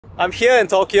I'm here in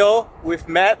Tokyo with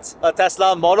Matt, a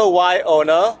Tesla Model Y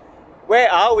owner. Where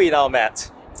are we now,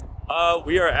 Matt?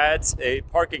 We are at a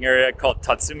parking area called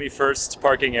Tatsumi First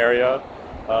Parking Area.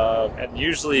 And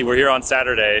usually we're here on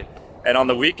Saturday. And on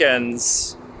the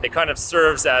weekends, it kind of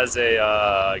serves as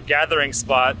a gathering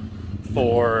spot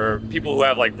for people who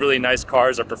have like really nice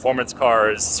cars or performance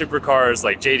cars, supercars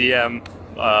like JDM,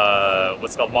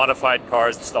 what's called modified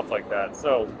cars and stuff like that.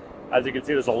 So as you can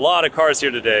see, there's a lot of cars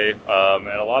here today, and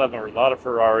a lot of them are a lot of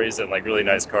Ferraris and like really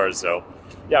nice cars. So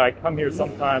yeah, I come here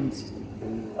sometimes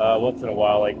once in a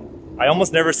while. Like I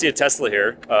almost never see a Tesla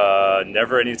here,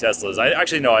 never any Teslas. I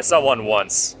actually no, I saw one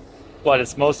once, but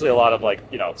it's mostly a lot of like,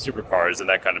 you know, supercars and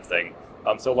that kind of thing.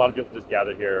 So a lot of people just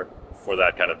gather here for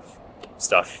that kind of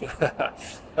stuff.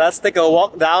 Let's take a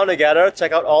walk down together,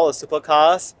 check out all the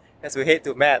supercars as we head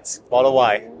to Matt's Model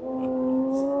Y.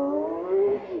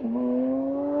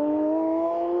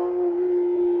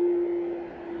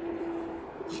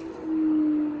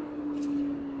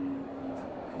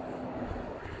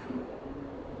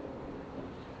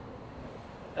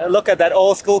 And look at that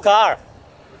old school car.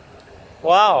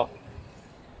 Wow.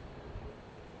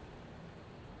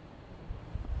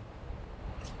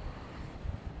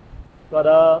 Got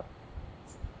a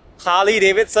Harley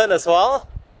Davidson as well,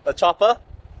 the chopper.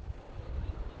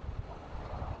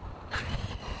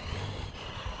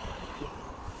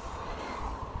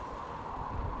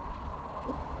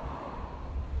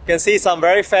 You can see some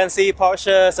very fancy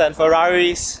Porsches and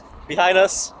Ferraris behind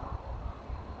us.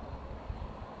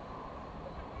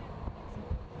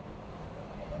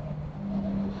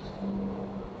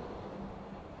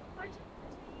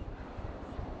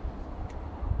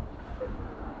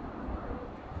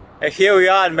 And here we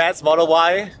are in Matt's Model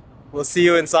Y. We'll see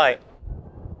you inside.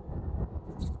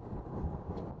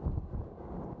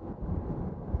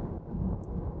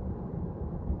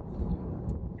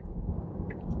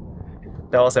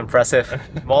 That was impressive.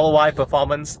 Model Y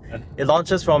performance. It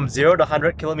launches from 0 to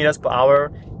 100 kilometers per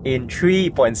hour in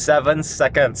 3.7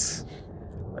 seconds.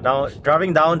 Now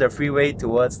driving down the freeway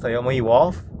towards Toyomi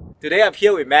Wharf. Today I'm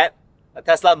here with Matt, a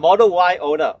Tesla Model Y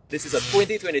owner. This is a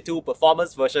 2022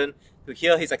 performance version to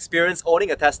hear his experience owning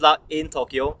a Tesla in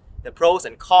Tokyo, the pros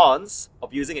and cons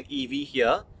of using an EV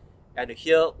here, and to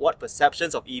hear what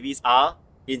perceptions of EVs are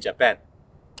in Japan.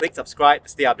 Click subscribe to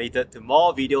stay updated to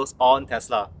more videos on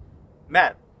Tesla.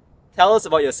 Matt, tell us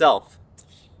about yourself.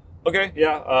 Okay,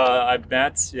 yeah, I'm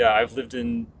Matt. Yeah, I've lived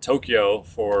in Tokyo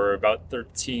for about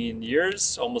 13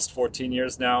 years, almost 14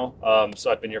 years now.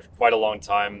 So I've been here for quite a long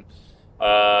time.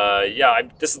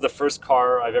 This is the first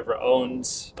car I've ever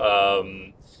owned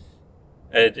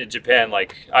in Japan.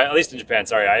 At least in Japan,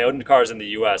 sorry. I owned cars in the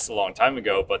US a long time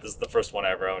ago, but this is the first one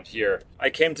I ever owned here. I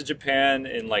came to Japan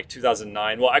in like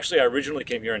 2009. Well, actually, I originally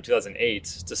came here in 2008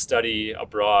 to study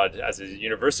abroad as a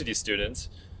university student.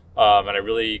 And I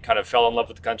really kind of fell in love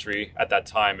with the country at that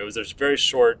time. It was a very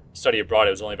short study abroad.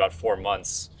 It was only about 4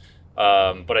 months.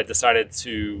 But I decided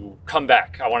to come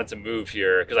back. I wanted to move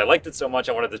here because I liked it so much.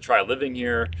 I wanted to try living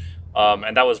here.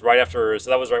 And that was right after, so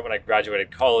that was right when I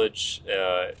graduated college,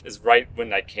 is right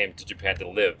when I came to Japan to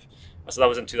live. So that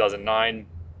was in 2009.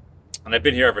 And I've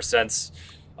been here ever since.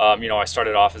 You know, I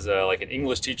started off as an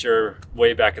English teacher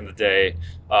way back in the day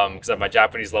because my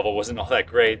Japanese level wasn't all that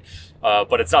great,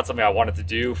 but it's not something I wanted to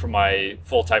do for my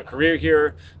full-time career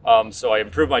here. So I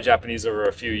improved my Japanese over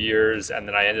a few years, and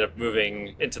then I ended up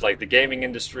moving into like the gaming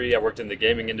industry. I worked in the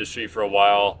gaming industry for a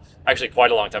while, actually quite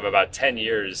a long time, about 10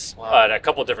 years. Wow. At a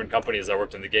couple of different companies I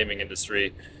worked in the gaming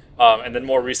industry. And then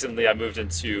more recently, I moved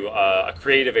into a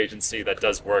creative agency that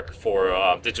does work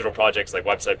for digital projects like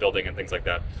website building and things like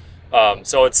that.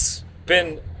 So it's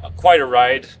been quite a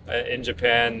ride in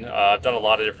Japan. I've done a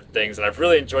lot of different things, and I've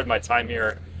really enjoyed my time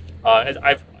here.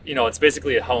 It's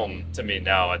basically a home to me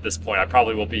now at this point. I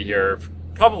probably will be here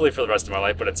probably for the rest of my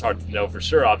life, but it's hard to know for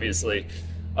sure, obviously.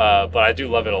 But I do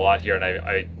love it a lot here, and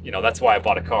I that's why I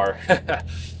bought a car.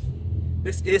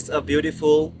 This is a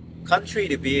beautiful country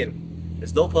to be in.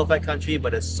 There's no perfect country,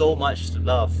 but there's so much to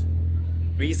love.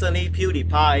 Recently,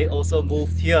 PewDiePie also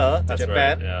moved here to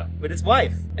Japan with his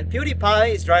wife. And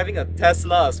PewDiePie is driving a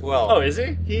Tesla as well. Oh, is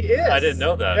he? He is. I didn't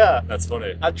know that. Yeah. That's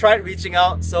funny. I tried reaching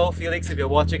out, so Felix, if you're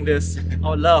watching this, I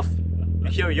would love to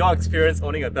hear your experience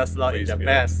owning a Tesla in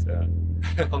Japan.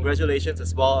 Yeah. Congratulations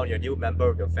as well on your new member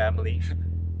of your family.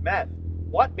 Matt,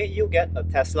 what made you get a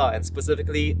Tesla and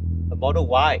specifically a Model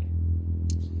Y?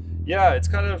 Yeah, it's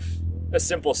kind of a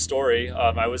simple story.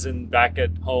 I was back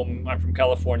at home. I'm from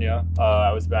California.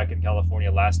 I was back in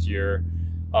California last year.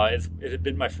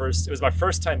 It was my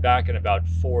first time back in about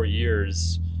 4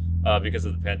 years because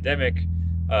of the pandemic.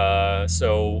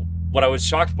 So What I was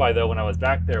shocked by though when I was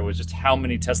back there was just how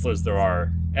many Teslas there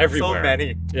are everywhere. So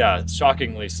many. Yeah,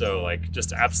 shockingly so, like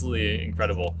just absolutely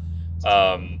incredible.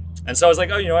 And so I was like,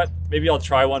 oh, you know what? Maybe I'll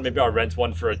try one. Maybe I'll rent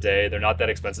one for a day. They're not that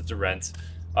expensive to rent.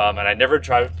 And I'd never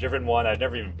driven one. I'd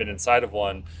never even been inside of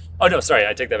one. Oh no, sorry,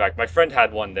 I take that back. My friend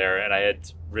had one there, and I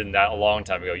had ridden that a long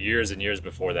time ago, years and years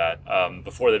before that,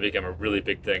 before they became a really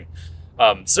big thing.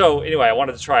 So anyway, I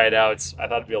wanted to try it out. I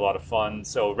thought it'd be a lot of fun.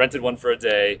 So rented one for a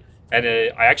day. And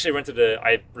I actually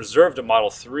I reserved a Model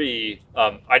 3.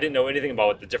 I didn't know anything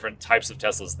about the different types of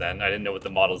Teslas then. I didn't know what the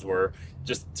models were.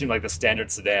 Just seemed like the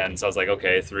standard sedan. So I was like,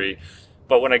 okay, 3.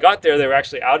 But when I got there, they were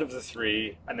actually out of the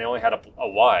 3, and they only had a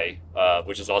Y,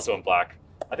 which is also in black.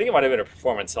 I think it might have been a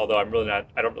Performance, although I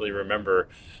don't really remember.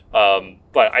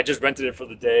 But I just rented it for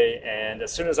the day, and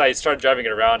as soon as I started driving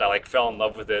it around, I like fell in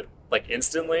love with it like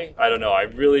instantly. I don't know, I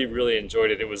really, really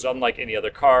enjoyed it. It was unlike any other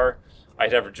car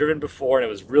I'd ever driven before, and it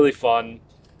was really fun,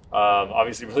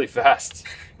 obviously really fast,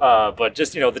 but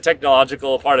just, the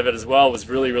technological part of it as well was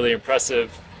really, really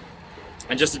impressive,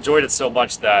 and just enjoyed it so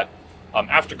much that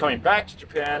after coming back to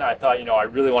Japan, I thought, I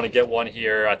really want to get one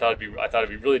here. I thought it'd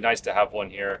be really nice to have one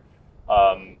here,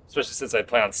 especially since I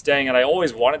plan on staying, and I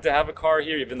always wanted to have a car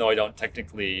here, even though I don't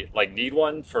technically need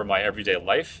one for my everyday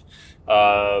life,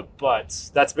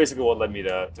 but that's basically what led me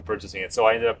to purchasing it. So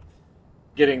I ended up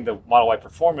getting the Model Y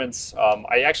Performance.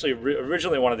 I actually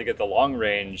originally wanted to get the long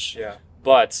range,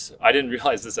 but I didn't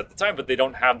realize this at the time, but they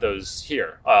don't have those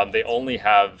here. They only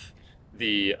have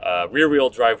the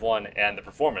rear-wheel drive one and the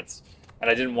Performance. And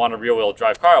I didn't want a rear-wheel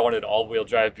drive car. I wanted an all-wheel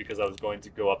drive because I was going to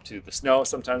go up to the snow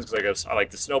sometimes, because I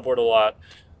like to snowboard a lot,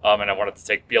 and I wanted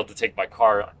to be able to take my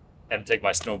car and take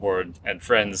my snowboard and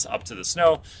friends up to the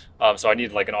snow. So I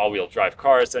needed like an all-wheel drive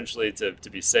car essentially to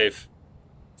be safe.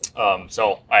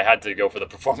 So I had to go for the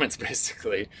Performance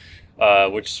basically,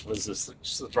 which was a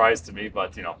surprise to me,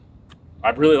 but I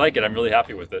really like it. I'm really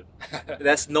happy with it.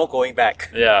 There's no going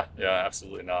back. Yeah,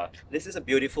 absolutely not. This is a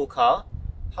beautiful car.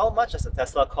 How much does a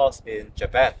Tesla cost in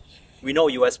Japan? We know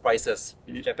US prices.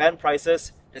 In Japan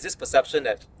prices, there's this perception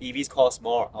that EVs cost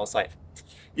more outside.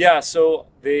 Yeah, so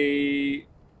I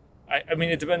mean,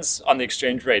 it depends on the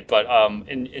exchange rate, but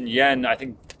in yen, I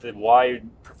think the Y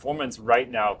Performance right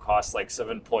now costs like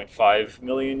 7.5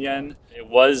 million yen. It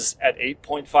was at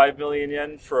 8.5 million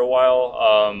yen for a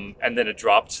while, and then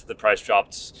the price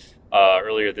dropped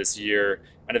earlier this year.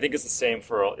 And I think it's the same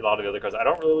for a lot of the other cars.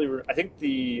 I think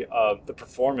the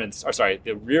Performance,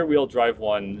 the rear-wheel drive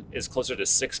one is closer to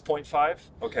 6.5.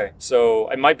 Okay. So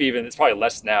it might be it's probably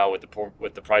less now with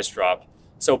the price drop.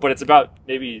 So, but it's about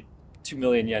maybe 2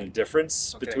 million yen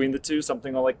difference between the two,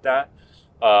 something like that.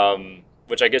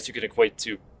 Which I guess you can equate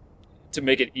to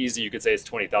make it easy, you could say it's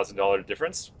 $20,000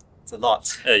 difference. It's a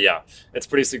lot. Yeah, it's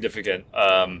pretty significant.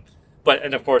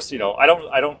 And of course, I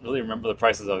don't really remember the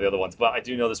prices of the other ones, but I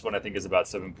do know this one I think is about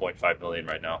 7.5 million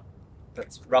right now.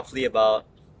 That's roughly about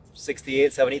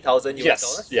 68, 70,000 US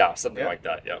dollars? Yeah, something like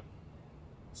that, yeah.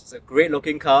 It's a great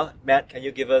looking car. Matt, can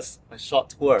you give us a short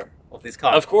tour of this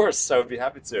car? Of course, I would be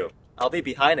happy to. I'll be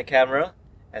behind the camera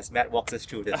as Matt walks us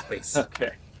through this place.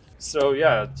 Okay. So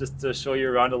yeah, just to show you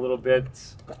around a little bit,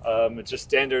 it's just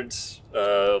standard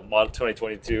model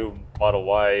 2022 Model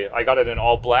Y. I got it in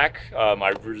all black.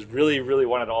 I really, really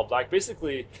wanted all black.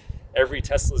 Basically, every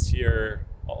Tesla's here,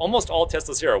 almost all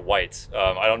Teslas here are white.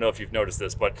 I don't know if you've noticed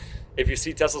this, but if you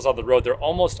see Teslas on the road, they're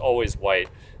almost always white.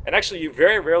 And actually, you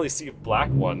very rarely see black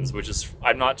ones, which is,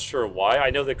 I'm not sure why. I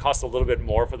know they cost a little bit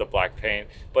more for the black paint,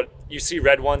 but you see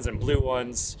red ones and blue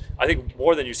ones, I think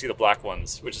more than you see the black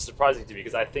ones, which is surprising to me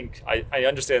because I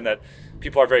understand that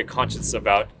people are very conscious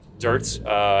about dirt,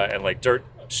 and like dirt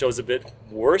shows a bit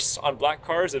worse on black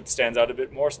cars. It stands out a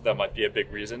bit more, so that might be a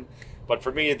big reason. But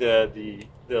for me, the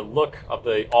look of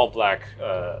the all black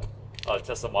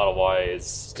Tesla Model Y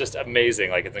is just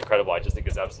amazing. Like, it's incredible. I just think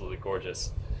it's absolutely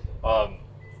gorgeous.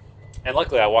 And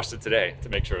luckily I washed it today to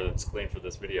make sure that it's clean for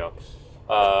this video.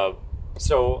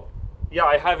 So yeah,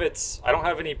 I have it. I don't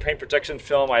have any paint protection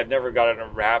film. I've never got it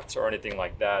wrapped or anything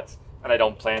like that. And I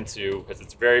don't plan to because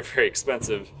it's very, very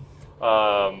expensive.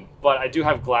 But I do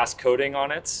have glass coating on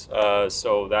it.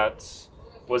 So that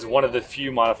was one of the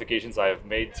few modifications I have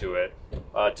made to it,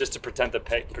 just to protect the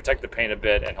paint a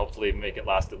bit and hopefully make it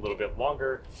last a little bit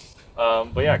longer.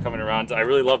 But yeah, coming around, I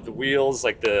really love the wheels.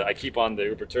 Like I keep on the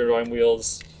Uber Turbine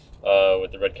wheels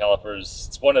with the red calipers.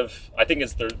 It's I think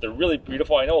they're really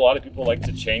beautiful. I know a lot of people like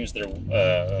to change their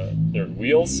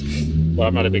wheels, but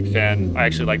I'm not a big fan. I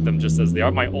actually like them just as they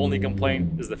are. My only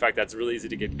complaint is the fact that it's really easy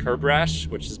to get curb rash,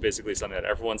 which is basically something that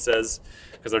everyone says,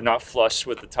 because they're not flush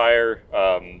with the tire.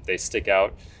 They stick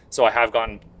out. So I have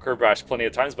gotten curb rash plenty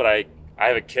of times, but I I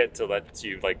have a kit to let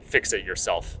you like fix it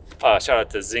yourself. Shout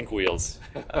out to Zinc Wheels.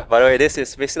 By the way, this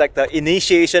is basically like the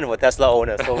initiation for Tesla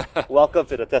owners. So welcome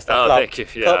to the Tesla Club. Thank you.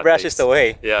 Yeah, curb rash is the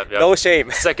way. Yeah. No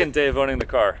shame. Second day of owning the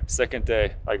car. Second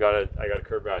day, I got a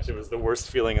curb rash. It was the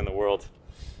worst feeling in the world.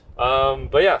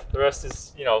 But yeah, the rest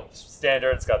is, you know,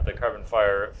 standard. It's got the carbon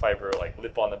fiber like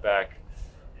lip on the back.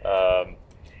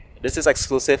 This is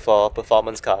exclusive for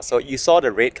performance cars. So you saw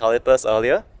the red calipers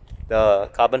earlier, the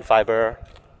carbon fiber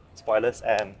spoilers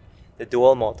and the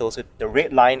dual motors. The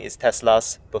red line is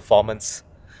Tesla's performance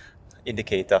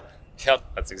indicator. Yep,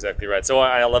 that's exactly right. So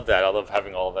I love that. I love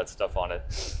having all of that stuff on it.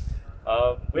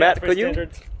 Matt, could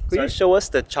you show us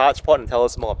the charge port and tell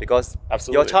us more? Because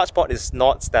Absolutely. your charge port is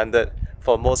not standard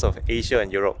for most of Asia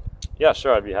and Europe. Yeah,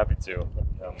 sure, I'd be happy to.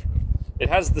 It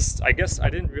has this, I guess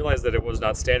I didn't realize that it was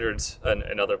not standard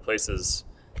in other places.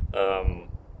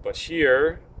 But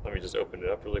here, let me just open it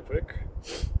up really quick.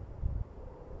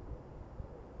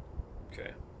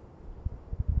 Okay.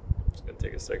 It's gonna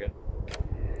take a second.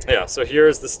 Yeah, so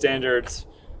here's the standard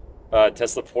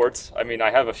Tesla port. I mean,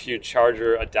 I have a few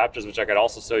charger adapters, which I could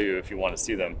also show you if you want to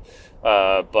see them.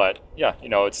 But yeah, you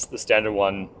know, it's the standard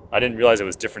one. I didn't realize it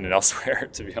was different than elsewhere,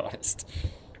 to be honest.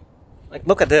 Like,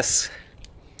 look at this.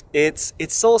 It's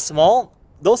so small.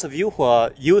 Those of you who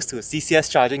are used to CCS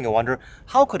charging, you wonder,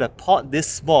 how could a port this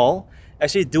small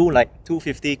actually do like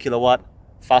 250 kilowatt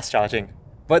fast charging?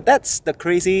 But that's the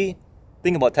crazy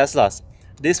thing about Teslas.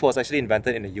 This was actually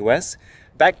invented in the US.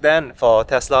 Back then, for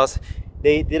Teslas,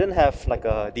 they didn't have like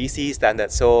a DC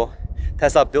standard, so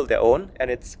Tesla built their own, and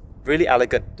it's really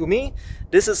elegant. To me,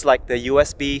 this is like the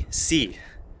USB-C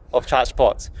of charge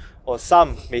ports. Or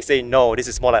some may say, no, this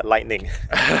is more like lightning.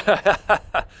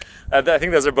 I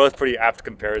think those are both pretty apt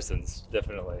comparisons,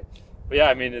 definitely. But yeah,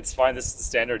 I mean, it's fine. This is the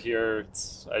standard here.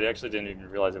 I actually didn't even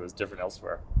realize it was different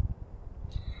elsewhere.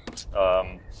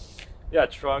 Yeah,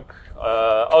 trunk.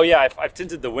 Oh yeah, I've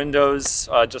tinted the windows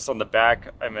just on the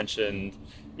back. I mentioned,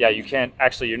 yeah, you can't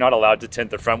actually, you're not allowed to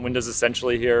tint the front windows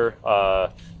essentially here.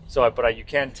 But you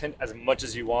can tint as much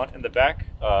as you want in the back.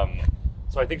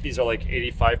 So I think these are like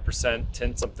 85%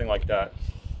 tint, something like that.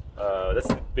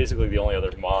 That's basically the only other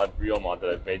real mod that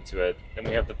I've made to it. And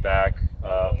we have the back.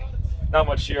 Not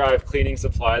much here. I have cleaning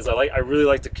supplies. I really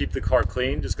like to keep the car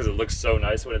clean just because it looks so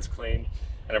nice when it's clean.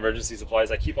 And emergency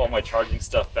supplies. I keep all my charging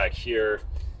stuff back here.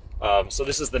 So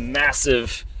this is the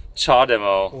massive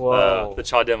CHAdeMO, the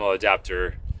CHAdeMO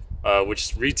adapter,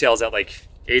 which retails at like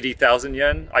 80,000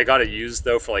 yen. I got it used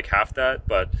though for like half that,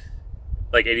 but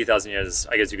like 80,000 yen is,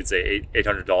 I guess you could say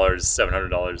 $800,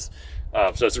 $700.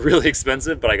 So it's really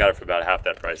expensive, but I got it for about half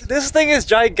that price. This thing is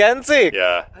gigantic.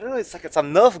 Yeah. I don't know, it's like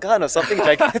some Nerf gun or something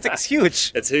gigantic. It's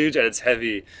huge. It's huge and it's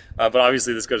heavy. But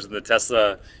obviously this goes in the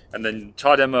Tesla. And then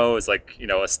CHAdeMO is like, you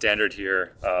know, a standard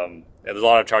here. And there's a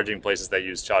lot of charging places that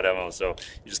use CHAdeMO, so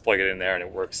you just plug it in there and it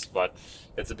works. But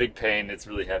it's a big pain. It's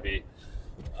really heavy.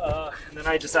 And then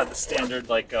I just have the standard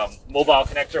like mobile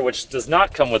connector, which does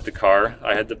not come with the car.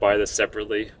 I had to buy this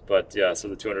separately. But yeah, so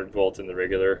the 200 volt and the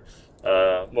regular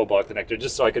mobile connector,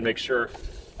 just so I can make sure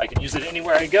I can use it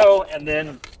anywhere I go. And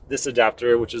then this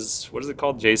adapter, which is, what is it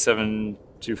called?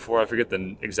 J724, I forget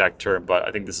the exact term, but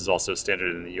I think this is also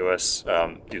standard in the US,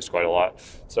 used quite a lot.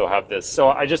 So I have this. So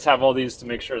I just have all these to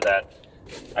make sure that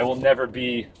I will never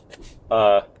be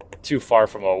too far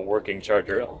from a working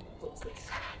charger.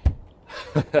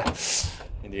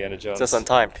 Indiana Jones. Just on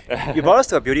time. You brought us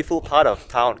to a beautiful part of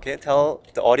town. Can you tell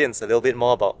the audience a little bit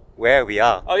more about where we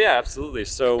are? Oh yeah, absolutely.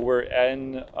 So we're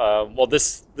in, well,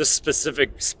 this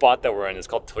specific spot that we're in is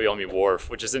called Toyomi Wharf,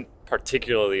 which isn't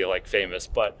particularly like famous,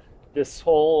 but this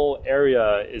whole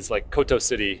area is like Koto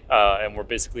City, and we're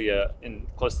basically in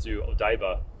close to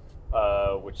Odaiba,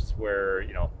 which is where,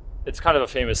 you know, it's kind of a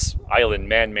famous island,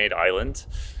 man-made island.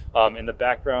 In the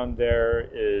background there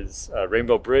is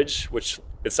Rainbow Bridge, which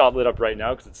it's not lit up right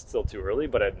now because it's still too early,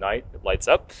 but at night it lights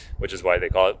up, which is why they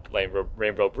call it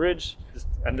Rainbow Bridge.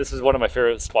 And this is one of my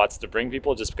favorite spots to bring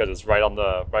people, just because it's right on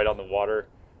the water.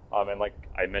 And like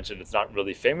I mentioned, it's not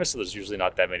really famous, so there's usually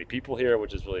not that many people here,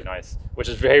 which is really nice, which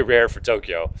is very rare for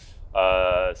Tokyo.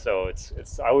 So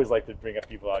it's I always like to bring up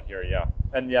people out here, yeah.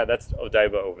 And yeah, that's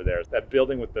Odaiba over there. That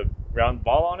building with the round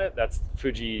ball on it, that's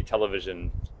Fuji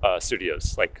Television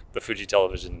Studios, like the Fuji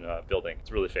Television building.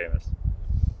 It's really famous.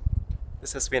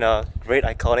 This has been a great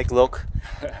iconic look.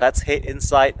 Let's head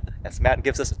inside as Matt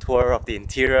gives us a tour of the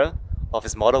interior of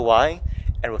his Model Y,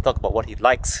 and we'll talk about what he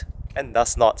likes and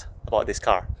does not about this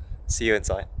car. See you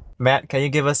inside. Matt, can you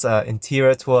give us an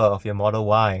interior tour of your Model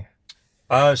Y?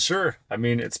 Sure. I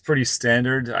mean, it's pretty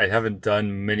standard. I haven't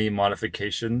done many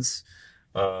modifications.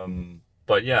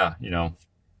 But yeah, you know,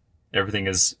 Everything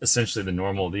is essentially the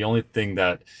normal. The only thing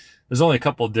that there's only a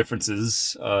couple of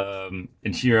differences.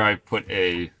 In here, I put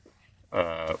a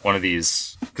one of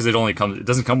these because it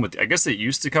doesn't come with, I guess it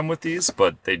used to come with these,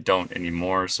 but they don't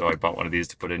anymore. So I bought one of these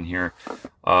to put in here.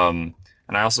 And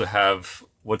I also have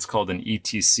what's called an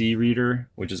ETC reader,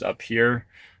 which is up here.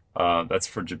 That's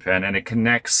for Japan, and it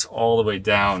connects all the way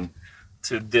down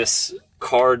to this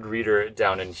card reader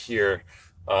down in here.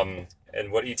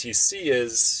 And what ETC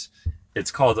is,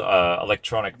 it's called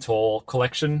electronic toll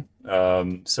collection.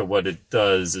 So what it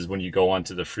does is when you go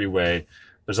onto the freeway,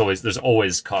 there's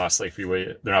always costs, like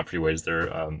freeway. They're not freeways,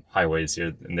 they're highways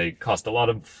here, and they cost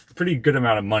pretty good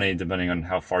amount of money depending on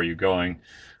how far you're going.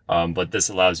 But this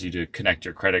allows you to connect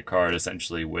your credit card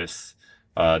essentially with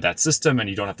that system, and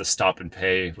you don't have to stop and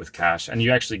pay with cash, and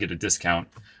you actually get a discount.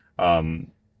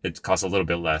 It costs a little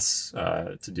bit less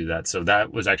to do that. So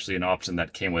that was actually an option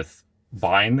that came with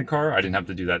buying the car. I didn't have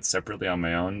to do that separately on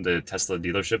my own. The Tesla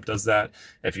dealership does that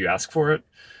if you ask for it.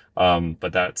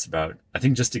 But that's about, I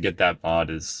think just to get that mod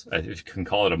is, if you can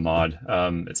call it a mod,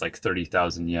 it's like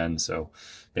 30,000 yen. So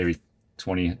maybe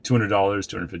 $200,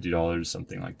 $250,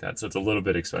 something like that. So it's a little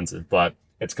bit expensive, but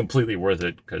it's completely worth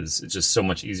it because it's just so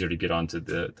much easier to get onto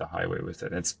the highway with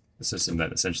it. It's a system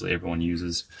that essentially everyone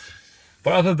uses.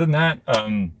 But other than that,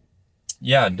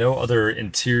 yeah, no other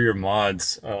interior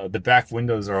mods. The back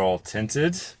windows are all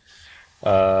tinted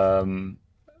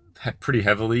pretty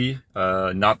heavily.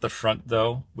 Not the front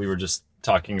though. We were just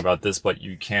talking about this, but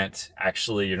you can't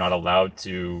actually, you're not allowed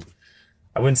to,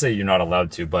 I wouldn't say you're not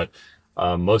allowed to, but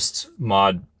most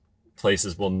mod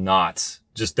places will not,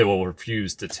 they will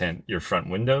refuse to tint your front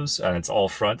windows, and it's all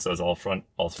front, so it's all front,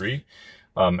 all three.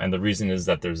 And the reason is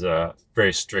that there's a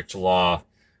very strict law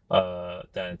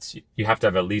that you have to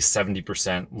have at least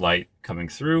 70% light coming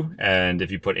through, and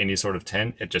if you put any sort of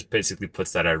tint, it just basically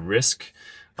puts that at risk.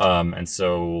 And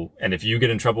if you get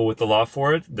in trouble with the law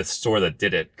for it, the store that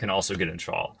did it can also get in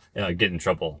trouble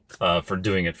for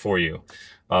doing it for you.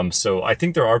 So I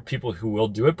think there are people who will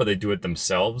do it, but they do it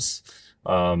themselves.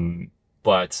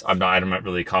 But I'm not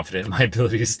really confident in my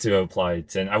abilities to apply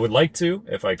tint. I would like to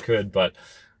if I could, but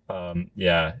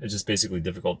yeah, it's just basically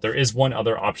difficult. There is one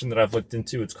other option that I've looked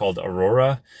into. It's called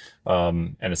Aurora.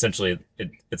 And essentially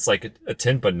it's like a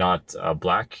tint, but not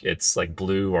black. It's like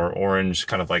blue or orange,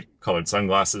 kind of like colored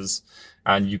sunglasses.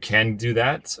 And you can do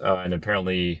that. And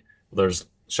apparently there's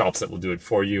shops that will do it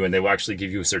for you, and they will actually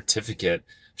give you a certificate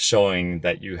showing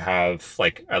that you have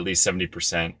like at least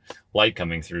 70% light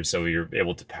coming through. So you're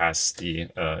able to pass the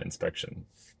inspection.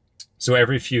 So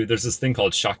there's this thing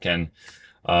called shaken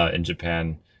in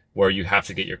Japan, where you have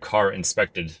to get your car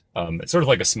inspected. It's sort of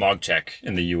like a smog check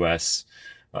in the US,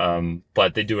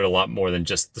 but they do it a lot more than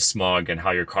just the smog and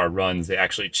how your car runs. They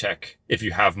actually check if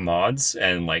you have mods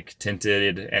and like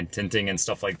tinted and tinting and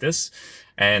stuff like this.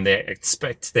 And they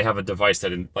have a device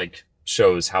that like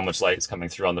shows how much light is coming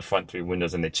through on the front three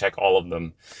windows, and they check all of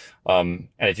them. And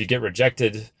if you get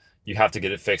rejected, you have to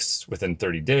get it fixed within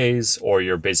 30 days, or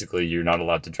you're not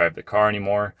allowed to drive the car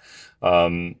anymore.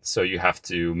 So you have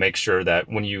to make sure that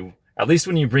at least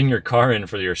when you bring your car in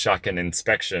for your shotgun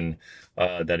inspection,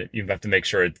 you have to make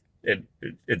sure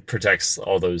it protects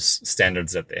all those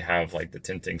standards that they have, like the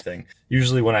tinting thing.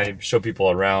 Usually when I show people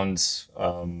around,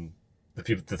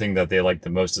 the thing that they like the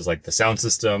most is like the sound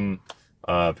system,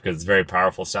 because it's a very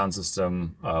powerful sound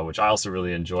system, which I also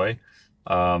really enjoy.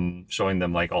 Showing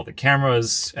them like all the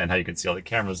cameras and how you can see all the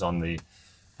cameras on the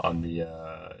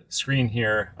screen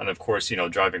here, and of course,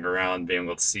 driving around, being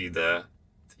able to see the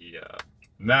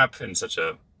map in such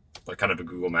a kind of the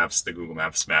Google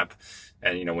Maps map,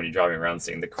 and when you're driving around,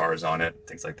 seeing the cars on it,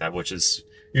 things like that, which is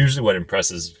usually what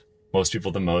impresses most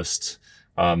people the most.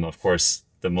 Of course,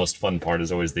 the most fun part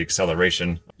is always the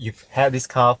acceleration. You've had this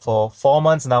car for 4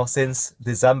 months now, since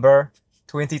December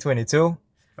 2022.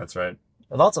 That's right.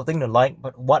 Lots of things to like,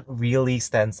 but what really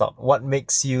stands out? What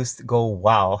makes you go,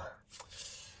 wow?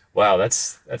 Wow,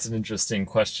 that's an interesting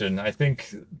question. I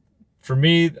think for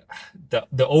me,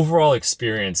 the overall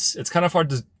experience, it's kind of hard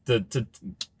to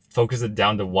focus it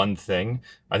down to one thing.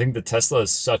 I think the Tesla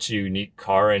is such a unique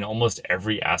car in almost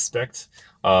every aspect.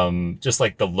 Just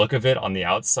like the look of it on the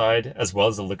outside, as well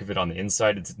as the look of it on the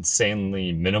inside, it's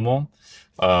insanely minimal.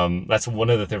 That's one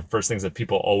of the first things that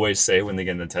people always say when they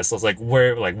get into Teslas,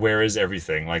 where is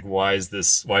everything? Like, why is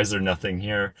there nothing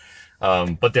here?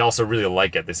 But they also really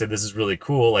like it. They say this is really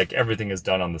cool. Like, everything is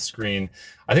done on the screen.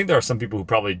 I think there are some people who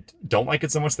probably don't like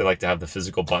it so much. They like to have the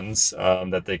physical buttons,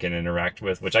 that they can interact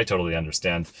with, which I totally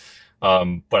understand.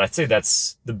 But I'd say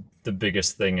that's the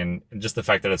biggest thing. And just the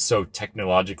fact that it's so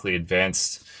technologically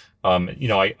advanced, You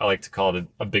know, I like to call it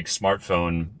a big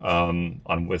smartphone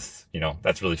on with, you know,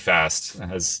 that's really fast. It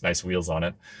has nice wheels on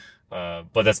it.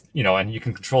 But that's, you know, and you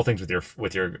can control things with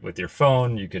your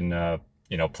phone. You can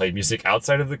you know, play music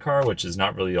outside of the car, which is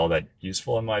not really all that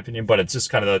useful in my opinion, but it's just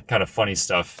kind of the kind of funny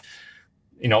stuff.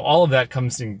 You know, all of that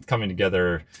coming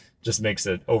together just makes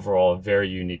it overall a very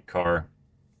unique car.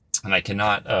 And I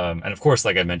cannot and of course,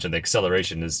 like I mentioned, the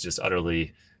acceleration is just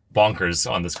utterly bonkers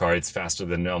on this car. It's faster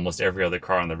than almost every other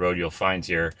car on the road you'll find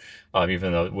here,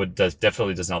 even though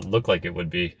definitely does not look like it would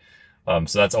be.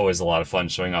 So that's always a lot of fun,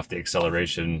 showing off the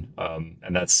acceleration.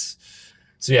 And that's,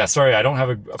 so yeah, sorry, I don't have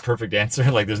a perfect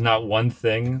answer. Like, there's not one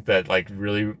thing that like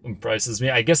really impresses me.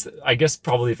 I guess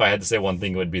probably if I had to say one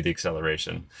thing, it would be the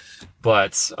acceleration,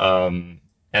 but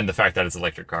and the fact that it's an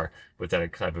electric car with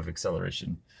that type of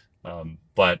acceleration.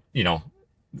 But you know,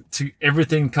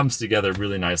 everything comes together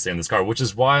really nicely in this car, which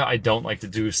is why I don't like to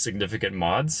do significant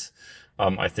mods.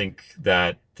 I think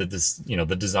that the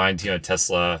design team at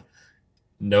Tesla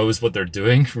knows what they're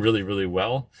doing really, really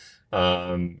well.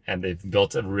 And they've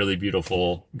built a really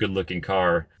beautiful, good-looking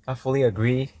car. I fully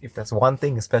agree. If there's one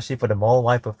thing, especially for the Model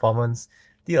Y performance,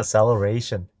 the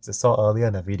acceleration, as I saw earlier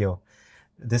in the video.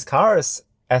 This car is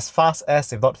as fast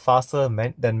as, if not faster,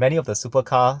 than many of the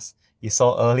supercars you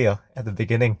saw earlier at the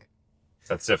beginning.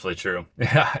 That's definitely true.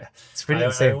 Yeah, it's pretty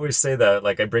insane. I always say that,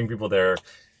 like, I bring people there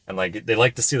and like they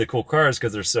like to see the cool cars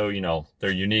because they're so, you know,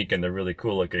 they're unique and they're really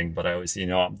cool looking. But I always, you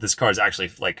know, this car is actually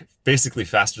like basically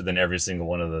faster than every single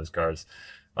one of those cars.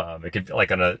 It could,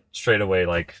 like, on a straightaway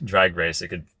like drag race, it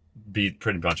could beat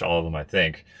pretty much all of them, I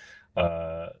think.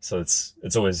 So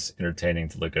it's always entertaining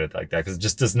to look at it like that, because it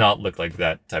just does not look like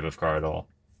that type of car at all.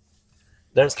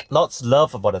 There's lots of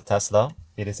love about the Tesla.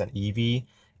 It is an EV.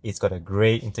 It's got a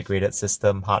great integrated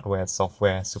system, hardware,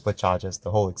 software, superchargers,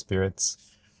 the whole experience.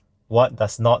 What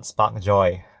does not spark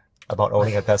joy about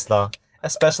owning a Tesla,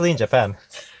 especially in Japan?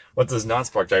 What does not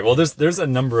spark joy? Well, there's a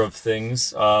number of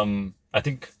things. I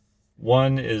think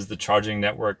one is the charging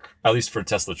network, at least for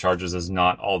Tesla chargers, is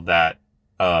not all that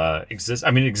exists.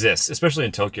 I mean, it exists, especially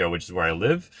in Tokyo, which is where I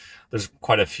live. There's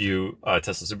quite a few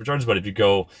Tesla superchargers, but if you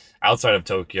go outside of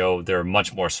Tokyo, they're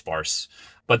much more sparse.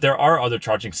 But there are other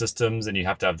charging systems, and you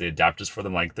have to have the adapters for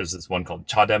them. Like, there's this one called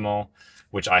Chademo,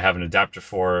 which I have an adapter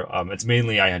for. It's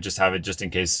mainly, I just have it just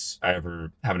in case I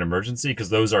ever have an emergency, because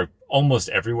those are almost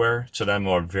everywhere.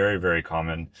 Chademo are very, very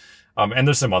common. And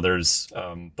there's some others,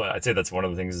 but I'd say that's one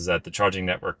of the things, is that the charging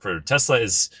network for Tesla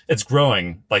it's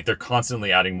growing. Like, they're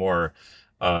constantly adding more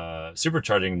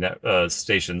supercharging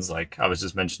stations. Like I was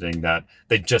just mentioning that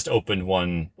they just opened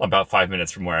one about 5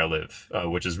 minutes from where I live,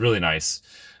 which is really nice.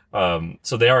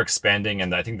 So they are expanding,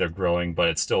 and I think they're growing, but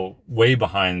it's still way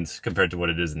behind compared to what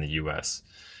it is in the US.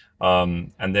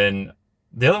 And then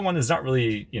the other one is not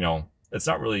really, you know, it's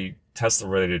not really Tesla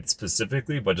related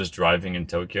specifically, but just driving in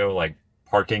Tokyo, like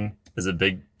parking is a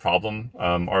big problem,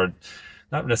 or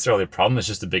not necessarily a problem. It's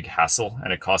just a big hassle,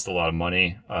 and it costs a lot of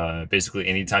money. Basically,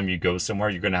 anytime you go somewhere,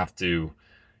 you're going to have to,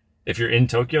 if you're in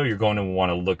Tokyo, you're going to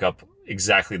want to look up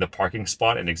exactly the parking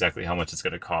spot and exactly how much it's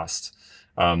going to cost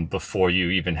before you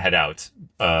even head out.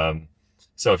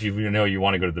 So if you know you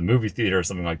want to go to the movie theater or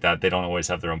something like that, they don't always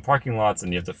have their own parking lots,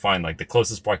 and you have to find like the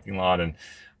closest parking lot and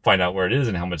find out where it is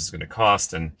and how much it's going to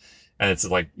cost. And it's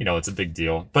like, you know, it's a big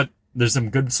deal. But there's some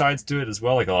good sides to it as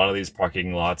well. Like, a lot of these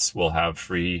parking lots will have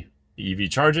free EV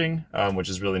charging, which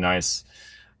is really nice.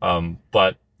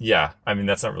 But yeah, I mean,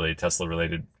 that's not really a Tesla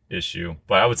related issue,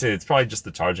 but I would say it's probably just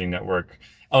the charging network.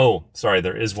 Oh, sorry.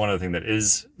 There is one other thing that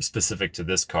is specific to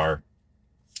this car,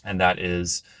 and that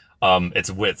is,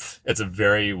 its width. It's a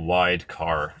very wide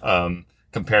car,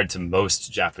 compared to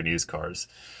most Japanese cars,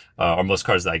 or most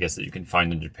cars that I guess that you can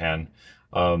find in Japan.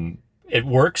 It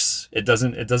works. It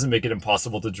doesn't make it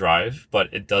impossible to drive,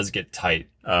 but it does get tight,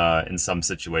 in some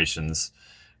situations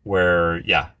where,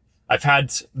 yeah,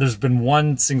 there's been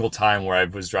one single time where I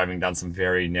was driving down some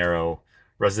very narrow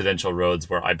residential roads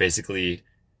where I basically,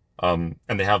 and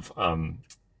they have,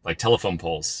 like telephone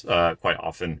poles, quite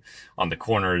often on the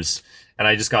corners. And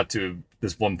I just got to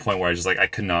this one point where I just, like, I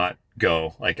could not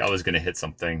go, like I was going to hit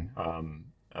something.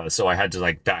 So I had to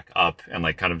like back up and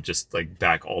like kind of just like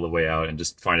back all the way out and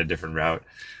just find a different route.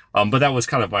 But that was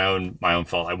kind of my own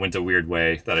fault. I went a weird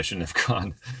way that I shouldn't have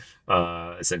gone,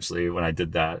 essentially, when I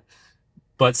did that.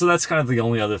 But so that's kind of the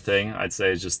only other thing I'd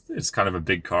say, is just, it's kind of a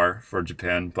big car for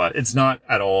Japan, but it's not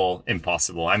at all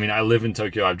impossible. I mean, I live in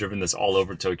Tokyo. I've driven this all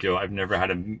over Tokyo. I've never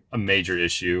had a major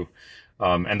issue.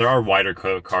 And there are wider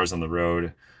cars on the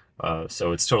road.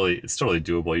 So it's totally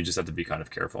doable. You just have to be kind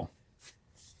of careful.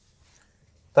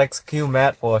 Thanks, Q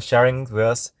Matt, for sharing with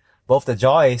us both the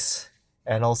joys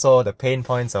and also the pain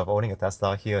points of owning a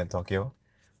Tesla here in Tokyo.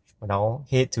 We'll now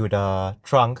head to the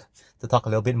trunk to talk a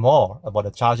little bit more about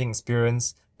the charging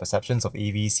experience, perceptions of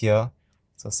EVs here.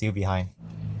 So see you behind.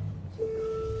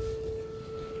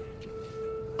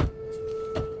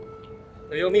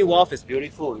 The Yomi Wharf is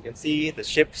beautiful. You can see the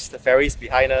ships, the ferries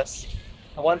behind us.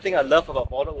 And one thing I love about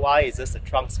Model Y is just the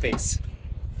trunk space.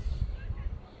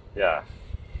 Yeah.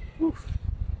 Whew.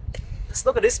 Let's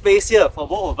look at this space here for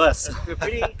both of us. We're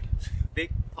pretty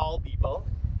big, tall people.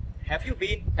 Have you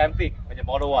been camping on your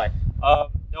Model Y?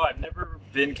 No, I've never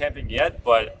been camping yet,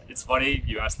 but it's funny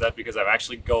you asked that because I'm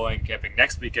actually going camping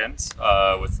next weekend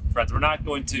with friends. We're not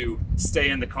going to stay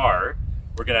in the car.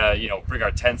 We're gonna, bring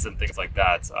our tents and things like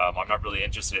that. I'm not really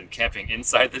interested in camping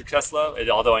inside the Tesla,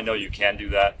 although I know you can do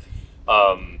that.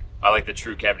 I like the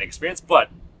true camping experience, but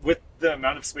with the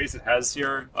amount of space it has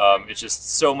here, it's just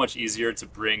so much easier to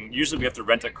bring. Usually we have to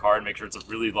rent a car and make sure it's a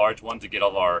really large one to get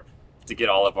all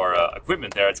of our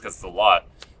equipment there. It's because it's a lot.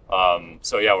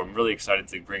 So yeah, we're really excited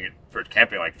to bring it for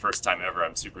camping, like first time ever.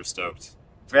 I'm super stoked.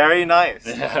 Very nice.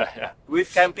 Yeah.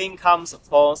 With camping comes, of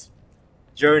course,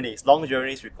 journeys. Long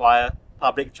journeys require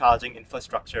public charging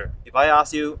infrastructure. If I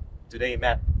ask you today,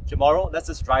 Matt, tomorrow, let's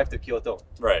just drive to Kyoto.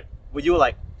 Right. Would you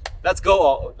like, let's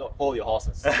go, or no, hold your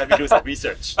horses? Let me do some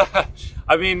research.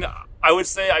 I mean, I would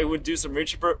say I would do some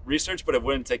research, but it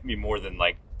wouldn't take me more than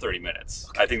like 30 minutes.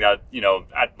 Okay. I think that,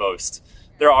 at most.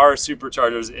 There are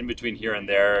superchargers in between here and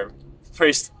there,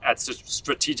 placed at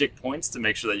strategic points to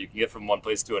make sure that you can get from one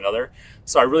place to another.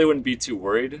 So I really wouldn't be too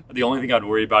worried. The only thing I'd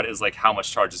worry about is like how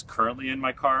much charge is currently in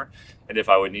my car, and if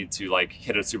I would need to like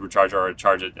hit a supercharger or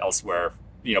charge it elsewhere,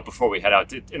 before we head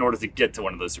out in order to get to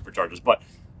one of those superchargers. But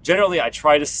generally, I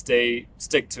try to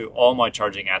stick to all my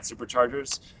charging at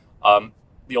superchargers.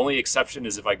 The only exception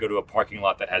is if I go to a parking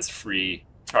lot that has free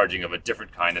charging of a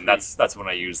different kind, and that's when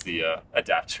I use the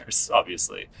adapters,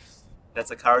 obviously. That's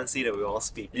a currency that we all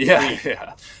speak.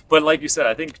 Yeah. But like you said,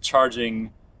 I think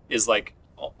charging is like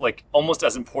almost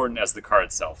as important as the car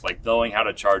itself. Like knowing how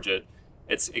to charge it,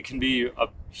 it can be a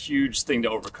huge thing to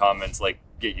overcome and to like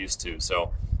get used to.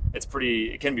 So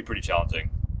it can be pretty challenging.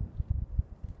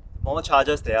 The more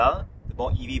chargers there are, the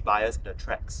more EV buyers it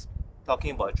attracts.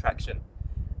 Talking about attraction,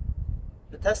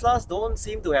 the Teslas don't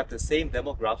seem to have the same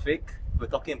demographic. We're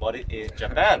talking about it in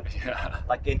Japan. Yeah.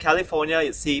 Like in California,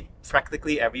 you see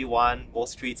practically everyone,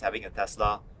 most streets having a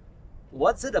Tesla.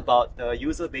 What's it about the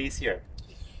user base here?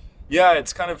 Yeah,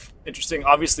 it's kind of interesting.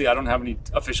 Obviously, I don't have any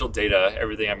official data.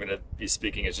 Everything I'm going to be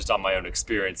speaking is just on my own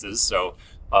experiences. So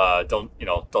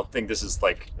don't think this is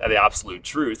like the absolute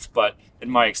truth. But in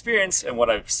my experience and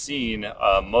what I've seen,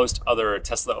 most other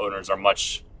Tesla owners are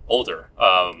much older.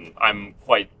 I'm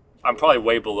probably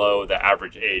way below the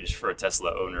average age for a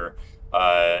Tesla owner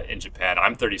in Japan.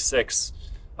 I'm 36,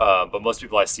 but most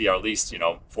people I see are at least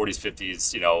 40s,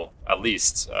 50s, at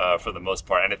least for the most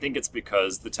part. And I think it's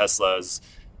because the Tesla's,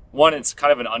 one, it's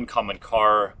kind of an uncommon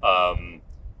car,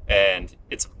 and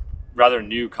it's a rather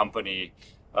new company,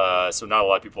 so not a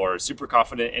lot of people are super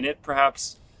confident in it,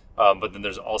 perhaps. But then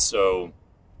there's also,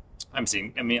 I'm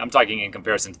talking in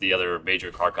comparison to the other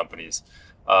major car companies.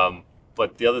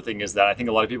 But the other thing is that I think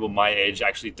a lot of people my age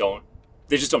actually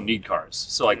they just don't need cars.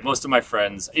 So like most of my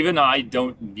friends, even I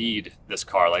don't need this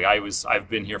car. Like I've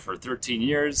been here for 13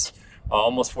 years,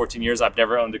 almost 14 years. I've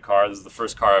never owned a car. This is the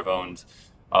first car I've owned.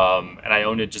 And I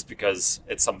own it just because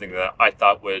it's something that I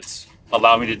thought would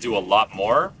allow me to do a lot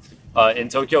more in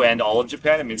Tokyo and all of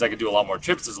Japan. It means I could do a lot more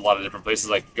trips. There's a lot of different places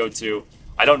I could go to.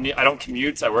 I don't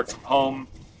commute. I work from home.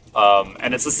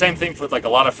 And it's the same thing for like a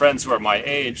lot of friends who are my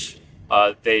age.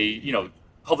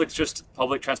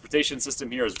 Public transportation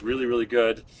system here is really, really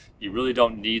good. You really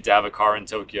don't need to have a car in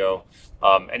Tokyo.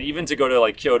 And even to go to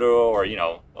like Kyoto or,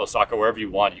 Osaka, wherever you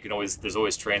want, there's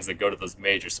always trains that go to those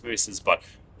major spaces. But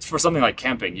for something like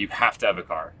camping, you have to have a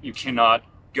car. You cannot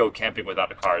go camping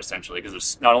without a car, essentially,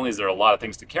 because not only is there a lot of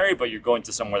things to carry, but you're going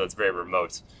to somewhere that's very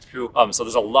remote. True. So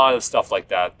there's a lot of stuff like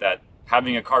that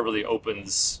having a car really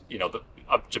opens,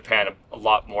 Japan a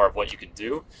lot more of what you can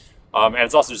do. And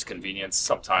it's also just convenience.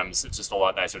 Sometimes it's just a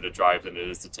lot nicer to drive than it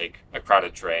is to take a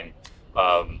crowded train.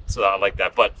 So I like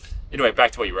that. But anyway,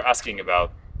 back to what you were asking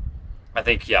about. I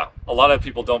think, yeah, a lot of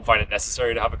people don't find it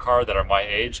necessary to have a car that are my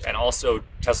age. And also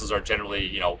Teslas are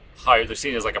generally, higher. They're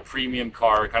seen as like a premium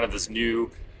car, kind of this new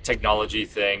technology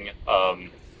thing.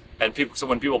 So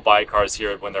when people buy cars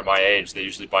here, when they're my age, they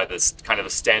usually buy this kind of a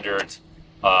standard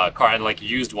car and like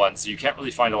used ones. So you can't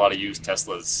really find a lot of used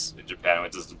Teslas in Japan,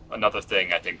 which is another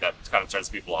thing I think that kind of turns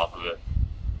people off of it.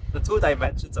 The two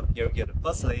dimensions I'm hearing here. The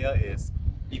first layer is,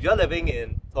 if you're living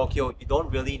in Tokyo, you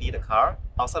don't really need a car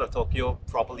outside of Tokyo,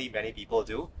 probably many people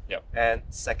do. Yep. And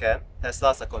second,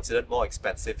 Teslas are considered more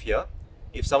expensive here.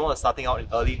 If someone was starting out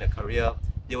early in their career,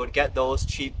 they would get those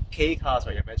cheap K cars,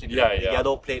 right? You mentioned the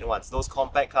yellow plate ones. Those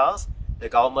compact cars, the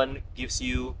government gives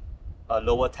you a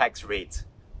lower tax rate.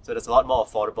 So it's a lot more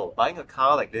affordable. Buying a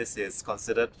car like this is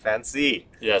considered fancy.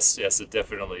 Yes, it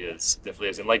definitely is. Definitely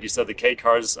is. And like you said, the K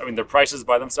cars, I mean, their prices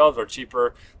by themselves are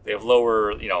cheaper. They have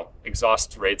lower,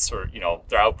 exhaust rates or,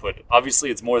 their output.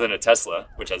 Obviously, it's more than a Tesla,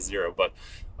 which has 0, but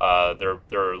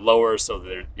they're lower. So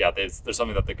there's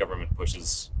something that the government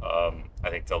pushes, I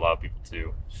think, to allow people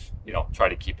to, try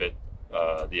to keep it,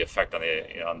 the effect on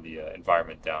the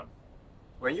environment down.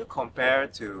 When you compare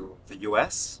to the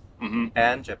US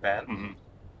and Japan,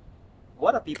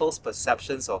 what are people's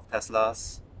perceptions of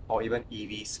Teslas or even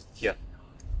EVs here?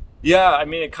 Yeah, I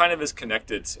mean, it kind of is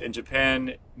connected. In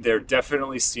Japan, they're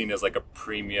definitely seen as like a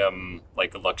premium,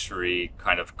 like a luxury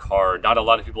kind of car. Not a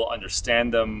lot of people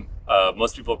understand them.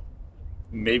 Most people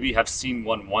maybe have seen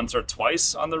one once or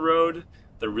twice on the road.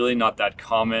 They're really not that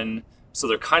common. So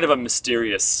they're kind of a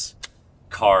mysterious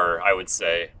car, I would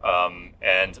say.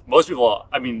 And most people,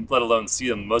 I mean, let alone see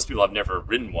them, most people have never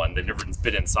ridden one. They've never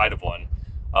been inside of one.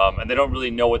 And they don't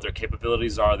really know what their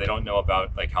capabilities are. They don't know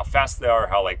about like how fast they are,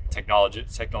 how like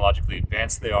technologically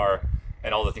advanced they are,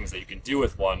 and all the things that you can do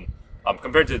with one.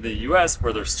 Compared to the US,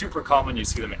 where they're super common, you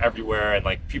see them everywhere, and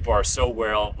like people are so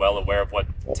well aware of what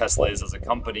Tesla is as a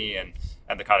company and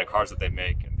the kind of cars that they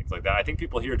make and things like that. I think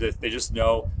people here, they just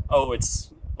know, oh,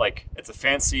 it's a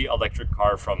fancy electric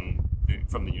car from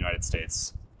the United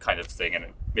States kind of thing, and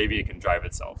maybe it can drive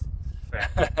itself.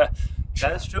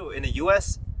 That is true. In the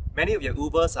US, many of your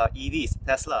Ubers are EVs,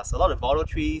 Teslas. A lot of Model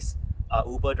 3s are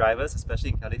Uber drivers, especially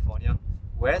in California.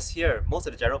 Whereas here, most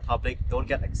of the general public don't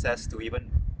get access to even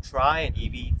try an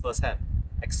EV firsthand,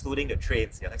 excluding the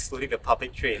trains, excluding the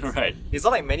public trains. Right. It's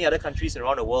not like many other countries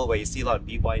around the world where you see a lot of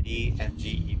BYD, MG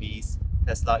EVs,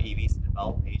 Tesla EVs in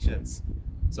developed nations.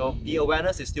 So the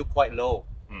awareness is still quite low.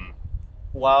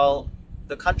 While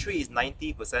the country is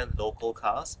 90% local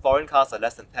cars, foreign cars are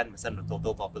less than 10% of the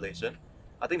total population.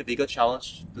 I think the bigger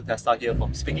challenge to Tesla here,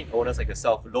 from speaking to owners like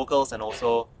yourself, locals and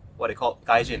also what they call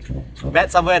gaijin,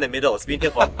 met somewhere in the middle, it's been here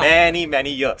for many,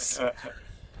 many years.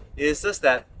 It's just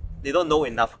that they don't know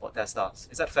enough about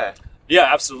Teslas. Is that fair?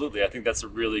 Yeah, absolutely. I think that's a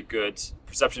really good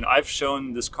perception. I've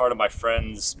shown this car to my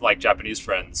friends, like Japanese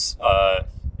friends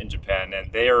in Japan,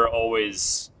 and they are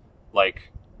always like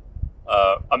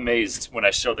amazed when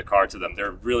I show the car to them.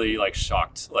 They're really like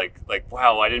shocked, like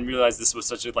wow, I didn't realize this was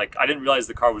such a I didn't realize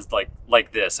the car was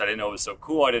like this. I didn't know it was so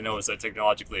cool. I didn't know it was so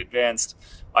technologically advanced.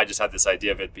 I just had this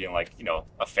idea of it being like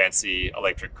a fancy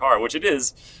electric car, which it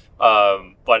is,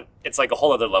 but it's like a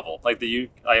whole other level. Like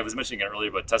I was mentioning it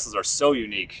earlier, but Teslas are so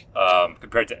unique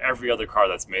compared to every other car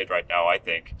that's made right now, I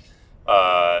think.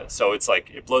 So it's like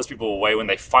it blows people away when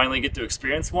they finally get to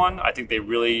experience one. I think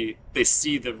they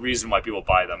see the reason why people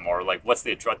buy them, or like what's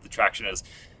the attraction is.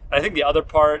 And I think the other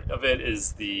part of it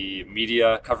is the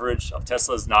media coverage of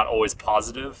Tesla is not always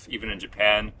positive, even in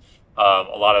Japan.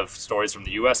 A lot of stories from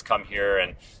the US come here,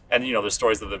 and there's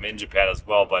stories of them in Japan as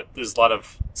well, but there's a lot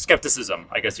of skepticism,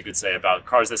 I guess you could say, about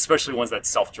cars, especially ones that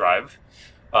self-drive,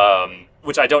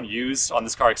 which I don't use on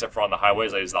this car except for on the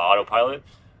highways. I use the autopilot.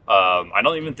 I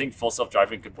don't even think full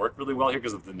self-driving could work really well here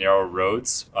because of the narrow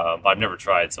roads, but I've never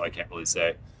tried, so I can't really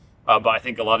say. But I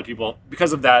think a lot of people,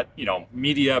 because of that,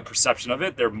 media perception of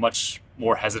it, they're much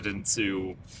more hesitant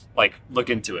to look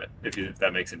into it, if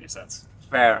that makes any sense.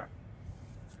 Fair.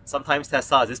 Sometimes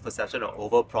Tesla has this perception of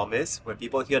over-promise. When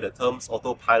people hear the terms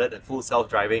autopilot and full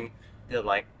self-driving, they're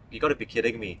like, you got to be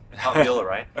kidding me. It's not real,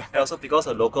 right? And also because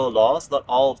of local laws, not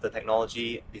all of the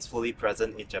technology is fully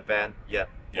present in Japan yet.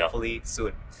 Hopefully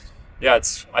soon. Yeah,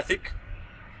 I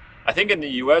think in the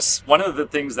US, one of the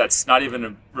things that's not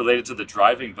even related to the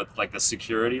driving, but like the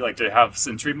security, like they have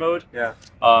Sentry mode. Yeah.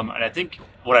 And I think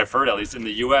what I've heard, at least in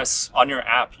the US, on your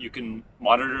app, you can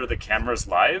monitor the cameras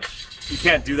live. You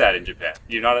can't do that in Japan.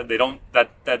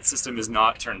 That system is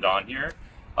not turned on here.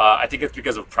 I think it's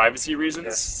because of privacy reasons.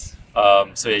 Yes.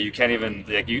 So yeah, you can't even,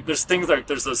 there's things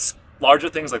there's those larger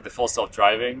things like the full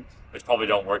self-driving, which probably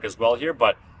don't work as well here,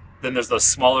 but then there's those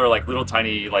smaller, little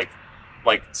tiny,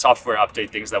 software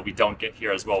update things that we don't get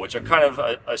here as well, which are kind of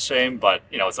a shame, but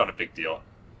it's not a big deal.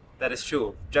 That is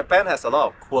true. Japan has a lot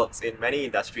of quirks in many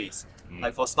industries.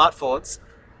 Like for smartphones,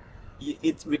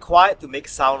 it's required to make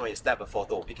sound when you snap a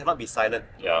photo. It cannot be silent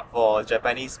for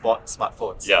Japanese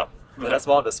smartphones. Yeah. So that's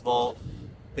one of the small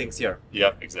things here.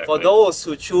 Yeah, exactly. For those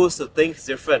who choose to think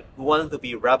different, who want to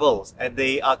be rebels, and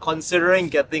they are considering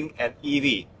getting an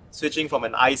EV, switching from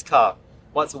an ICE car,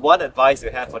 what's one advice you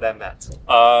have for them, Matt?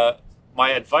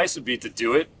 my advice would be to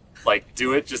do it. Like,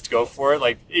 do it, just go for it.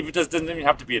 Like, it doesn't even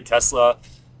have to be a Tesla.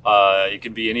 It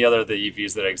can be any other of the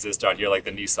EVs that exist out here, like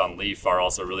the Nissan Leaf are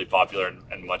also really popular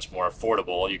and much more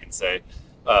affordable, you can say.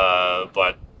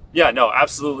 But yeah, no,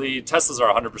 absolutely. Teslas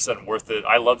are 100% worth it.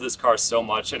 I love this car so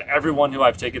much, and everyone who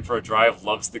I've taken for a drive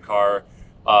loves the car.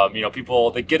 You know,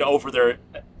 people, they get over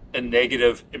a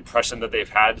negative impression that they've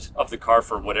had of the car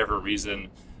for whatever reason,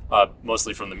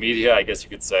 mostly from the media, I guess you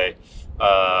could say.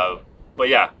 But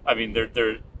yeah, I mean,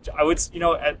 I would, you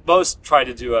know, at most try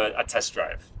to do a test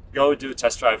drive. Go do a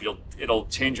test drive. It'll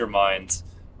change your mind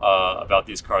about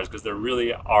these cars, because they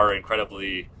really are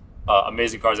incredibly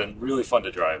amazing cars and really fun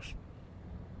to drive.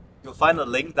 You'll find a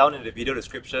link down in the video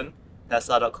description,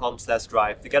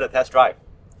 tesla.com/drive, to get a test drive.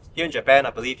 Here in Japan,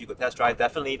 I believe you could test drive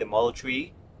definitely the Model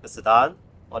 3, the sedan,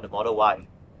 or the Model Y.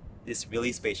 This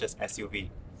really spacious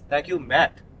SUV. Thank you,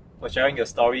 Matt, for sharing your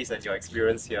stories and your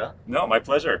experience here. No, my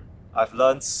pleasure. I've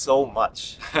learned so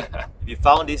much. If you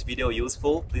found this video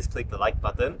useful, please click the like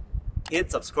button.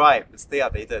 Hit subscribe to stay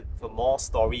updated for more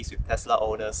stories with Tesla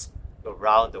owners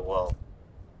around the world.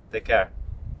 Take care.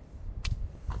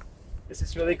 This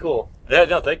is really cool. Yeah,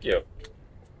 no, thank you.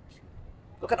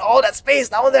 Look at all that space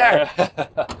down there!